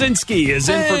Peggy Kaczynski is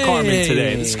in for Carmen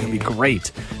today. This is going to be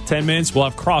great. 10 minutes, we'll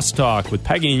have crosstalk with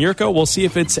Peggy and Yurko. We'll see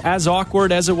if it's as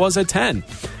awkward as it was at 10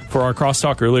 for our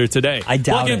crosstalk earlier today. I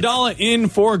doubt it. Abdallah in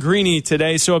for Greeny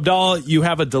today. So, Abdallah, you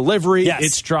have a delivery. Yes.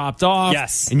 It's dropped off.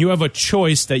 Yes. And you have a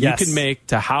choice that Yes. you can make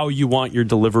to how you want your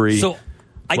delivery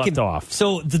left off.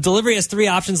 So the delivery has three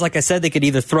options. Like I said, they could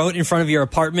either throw it in front of your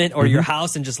apartment or your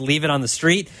house and just leave it on the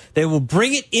street. They will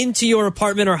bring it into your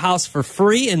apartment or house for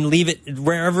free and leave it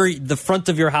wherever the front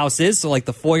of your house is. So like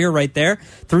the foyer right there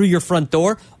through your front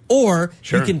door. Or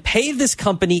you can pay this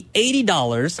company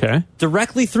 $80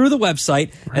 directly through the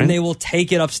website and they will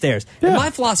take it upstairs. And my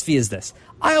philosophy is this.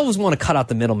 I always want to cut out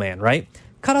the middleman, right?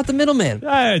 Cut out the middleman.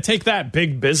 Take that,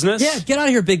 big business. Yeah, get out of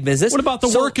here, big business. What about the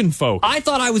working folk? I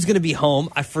thought I was going to be home.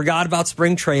 I forgot about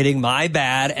spring trading. My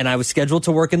bad. And I was scheduled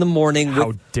to work in the morning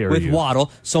with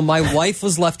Waddle. So my wife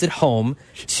was left at home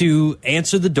to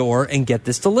answer the door and get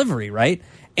this delivery, right?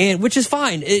 And which is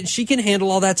fine. She can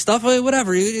handle all that stuff.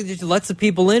 Whatever. She lets the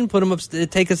people in, put them up,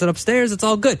 take us upstairs. It's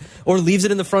all good. Or leaves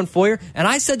it in the front foyer. And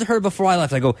I said to her before I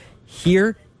left, I go,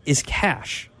 here is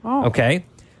cash. Okay?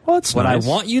 Well, that's what nice. I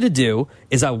want you to do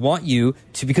is I want you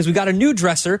to, because we got a new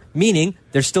dresser, meaning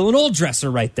there's still an old dresser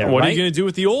right there. What right? are you going to do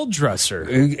with the old dresser?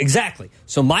 Exactly.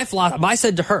 So I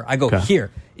said to her, I go,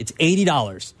 here, it's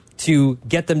 $80 to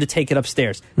get them to take it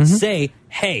upstairs. Say,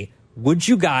 hey, would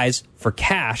you guys, for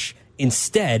cash,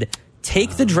 instead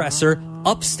take the dresser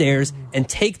upstairs and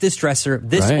take this dresser,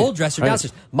 old dresser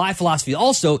downstairs. My philosophy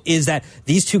also is that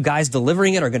these two guys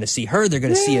delivering it are going to see her. They're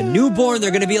going to see a newborn.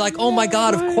 They're going to be like, oh my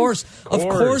God, of course,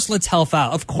 let's help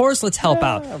out. Of course, let's help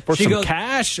out. For some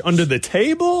cash under the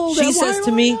table? She says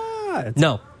to me,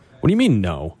 no. What do you mean,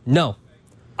 no? No.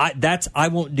 I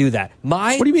won't do that.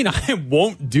 What do you mean I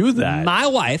won't do that? My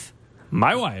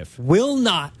wife will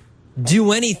not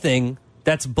do anything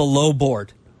that's below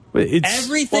board.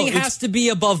 Everything has to be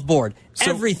above board.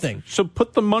 Everything. So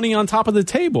put the money on top of the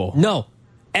table. No.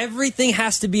 Everything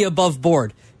has to be above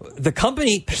board. The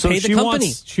company, pay the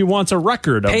company. She wants a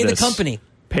record of Pay this the company.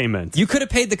 payment. You could have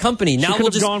paid the company. Now we'll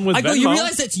just gone with I go, you Venmo.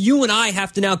 realize that you and I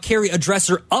have to now carry a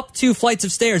dresser up 2 flights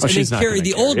of stairs and then carry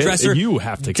the old dresser You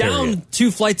have to carry down it.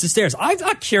 2 flights of stairs. I'm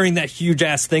not carrying that huge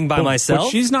ass thing by myself.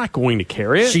 But she's not going to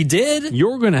carry it. She did.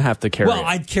 You're going to have to carry it. Well,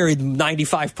 I'd carried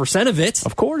 95% of it.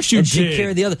 Of course you and did. she'd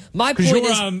carry the other. My point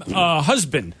you're is,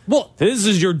 husband. Well, this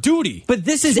is your duty. But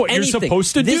this is what anything. you're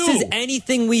supposed to this do. is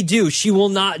anything we do. She will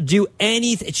not do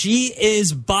anything. She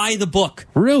is by the book.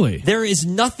 Really? There is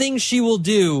nothing she will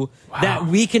do that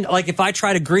we can, like if I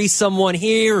try to grease someone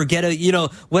here or get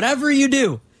whatever you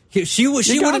do. She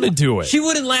wouldn't do it. She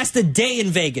wouldn't last a day in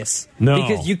Vegas. No.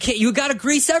 Because you got to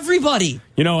grease everybody.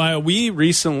 We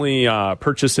recently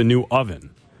purchased a new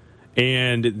oven.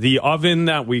 And the oven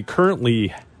that we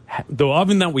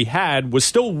had was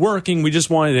still working. We just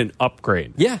wanted an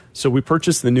upgrade. Yeah. So we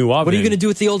purchased the new oven. What are you going to do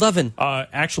with the old oven?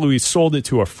 Actually, we sold it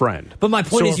to a friend. But my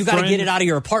point is you got to get it out of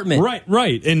your apartment.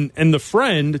 Right. And the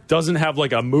friend doesn't have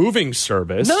like a moving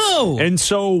service. No. And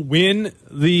so when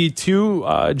the two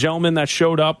gentlemen that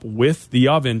showed up with the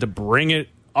oven to bring it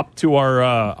up to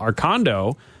our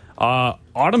condo,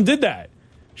 Autumn did that.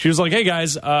 She was like, hey,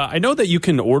 guys, I know that you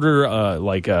can order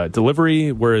a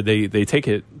delivery where they take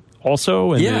it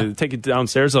also and they take it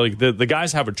downstairs. Like the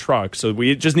guys have a truck, so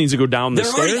it just needs to go down the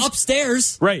They're stairs. already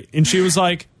upstairs. Right. And she was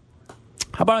like,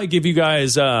 how about I give you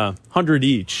guys $100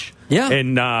 each? Yeah.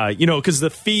 And, because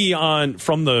the fee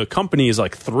from the company is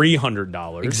like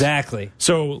 $300. Exactly.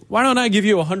 So why don't I give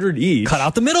you $100 each? Cut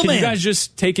out the middleman. Can you guys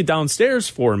just take it downstairs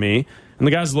for me? And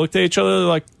the guys looked at each other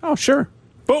like, oh, sure.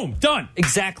 Boom. Done.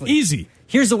 Exactly. Easy.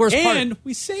 Here's the worst part. And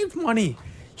we saved money.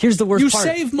 Here's the worst part.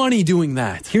 You save money doing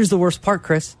that. Here's the worst part,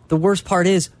 Chris. The worst part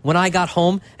is when I got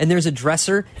home and there's a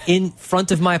dresser in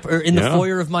front of the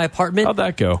foyer of my apartment. How'd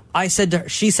that go?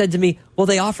 She said to me, well,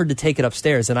 they offered to take it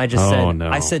upstairs. And I just no.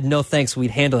 I said, no, thanks. We'd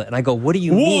handle it. And I go, what do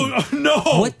you mean?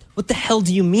 No. What the hell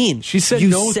do you mean? She said,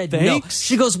 no, thanks. No.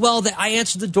 She goes, well, I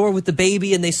answered the door with the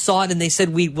baby and they saw it and they said,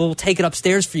 we'll take it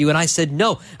upstairs for you. And I said,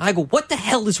 no. And I go, what the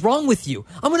hell is wrong with you?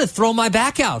 I'm going to throw my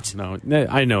back out. No,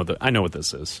 I know what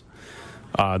this is.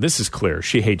 This is clear.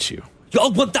 She hates you.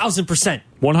 Oh, 1,000%.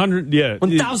 100, yeah.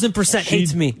 1,000%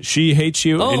 hates me. She hates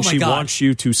you, Oh and my she God. wants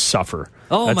you to suffer.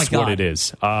 Oh, That's my God. what it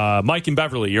is. Mike and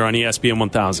Beverly, you're on ESPN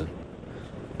 1000.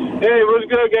 Hey, what's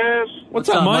good, guys? What's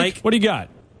up, Mike? What do you got?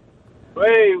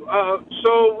 Hey,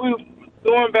 so we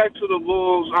going back to the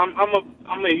Bulls.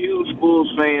 I'm a huge Bulls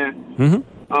fan. Mm-hmm.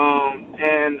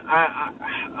 And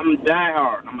I'm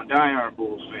diehard. I'm a diehard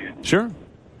Bulls fan. Sure.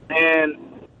 And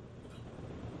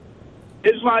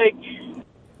it's like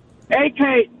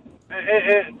AK,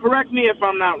 correct me if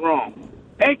I'm not wrong.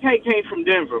 AK came from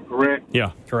Denver, correct?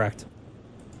 Yeah. Correct.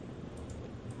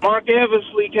 Mark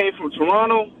Eversley came from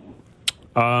Toronto?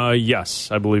 Yes,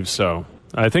 I believe so.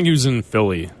 I think he was in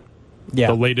Philly. Yeah.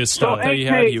 The latest stuff that he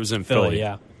had, he was in Philly.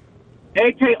 Yeah.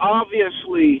 AK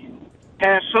obviously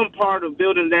has some part of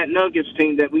building that Nuggets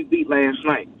team that we beat last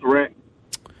night, correct?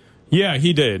 Yeah,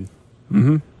 he did.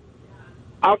 Mm-hmm.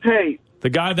 Okay. The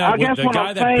guy that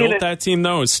built that team,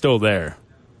 though, is still there.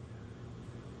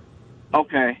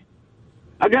 Okay.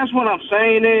 I guess what I'm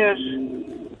saying is,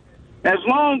 as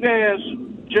long as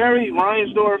Jerry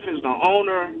Reinsdorf is the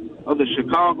owner of the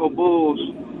Chicago Bulls,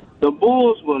 the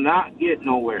Bulls will not get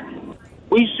nowhere.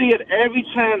 We see it every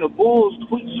time the Bulls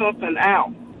tweet something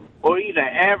out or either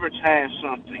advertise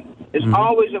something. It's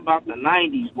always about the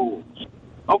 90s Bulls.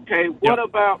 Okay, what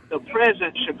about the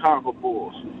present Chicago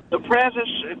Bulls? The present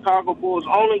Chicago Bulls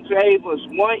only gave us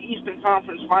one Eastern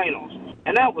Conference Finals,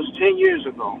 and that was 10 years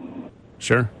ago.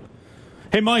 Sure.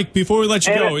 Hey, Mike, before we let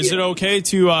you go, is it okay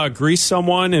to grease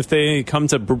someone if they come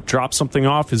to drop something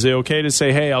off? Is it okay to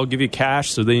say, hey, I'll give you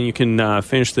cash so then you can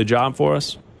finish the job for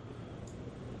us?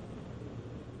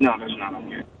 No, that's not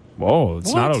okay. Whoa,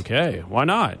 it's not okay. Why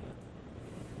not?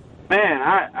 Man,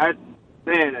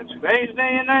 man, in today's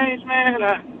day and age,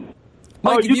 man.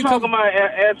 Mike, you talking about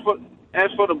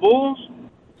as for the Bulls?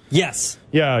 Yes.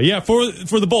 Yeah. For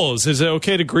the Bulls, is it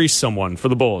okay to grease someone for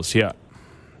the Bulls? Yeah.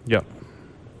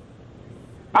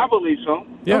 I believe so.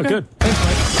 Yeah, okay. Good.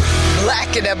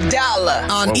 Black and Abdallah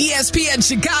on ESPN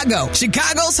Chicago,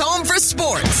 Chicago's home for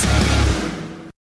sports.